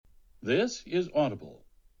This is Audible.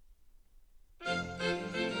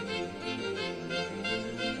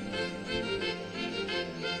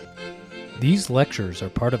 These lectures are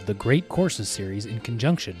part of the Great Courses series in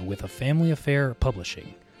conjunction with A Family Affair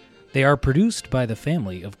Publishing. They are produced by the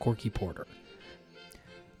family of Corky Porter.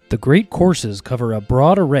 The Great Courses cover a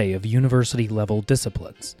broad array of university-level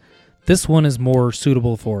disciplines. This one is more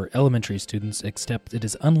suitable for elementary students, except it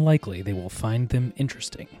is unlikely they will find them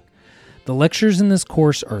interesting. The lectures in this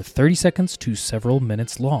course are 30 seconds to several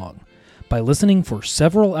minutes long. By listening for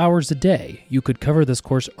several hours a day, you could cover this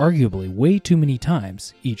course arguably way too many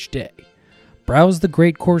times each day. Browse the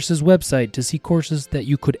Great Courses website to see courses that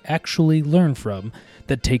you could actually learn from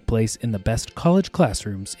that take place in the best college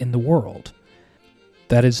classrooms in the world.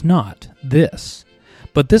 That is not this,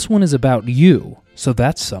 but this one is about you, so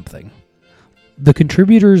that's something. The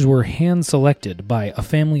contributors were hand-selected by A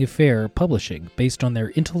Family Affair Publishing based on their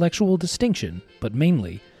intellectual distinction, but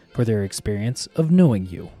mainly for their experience of knowing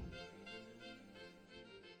you.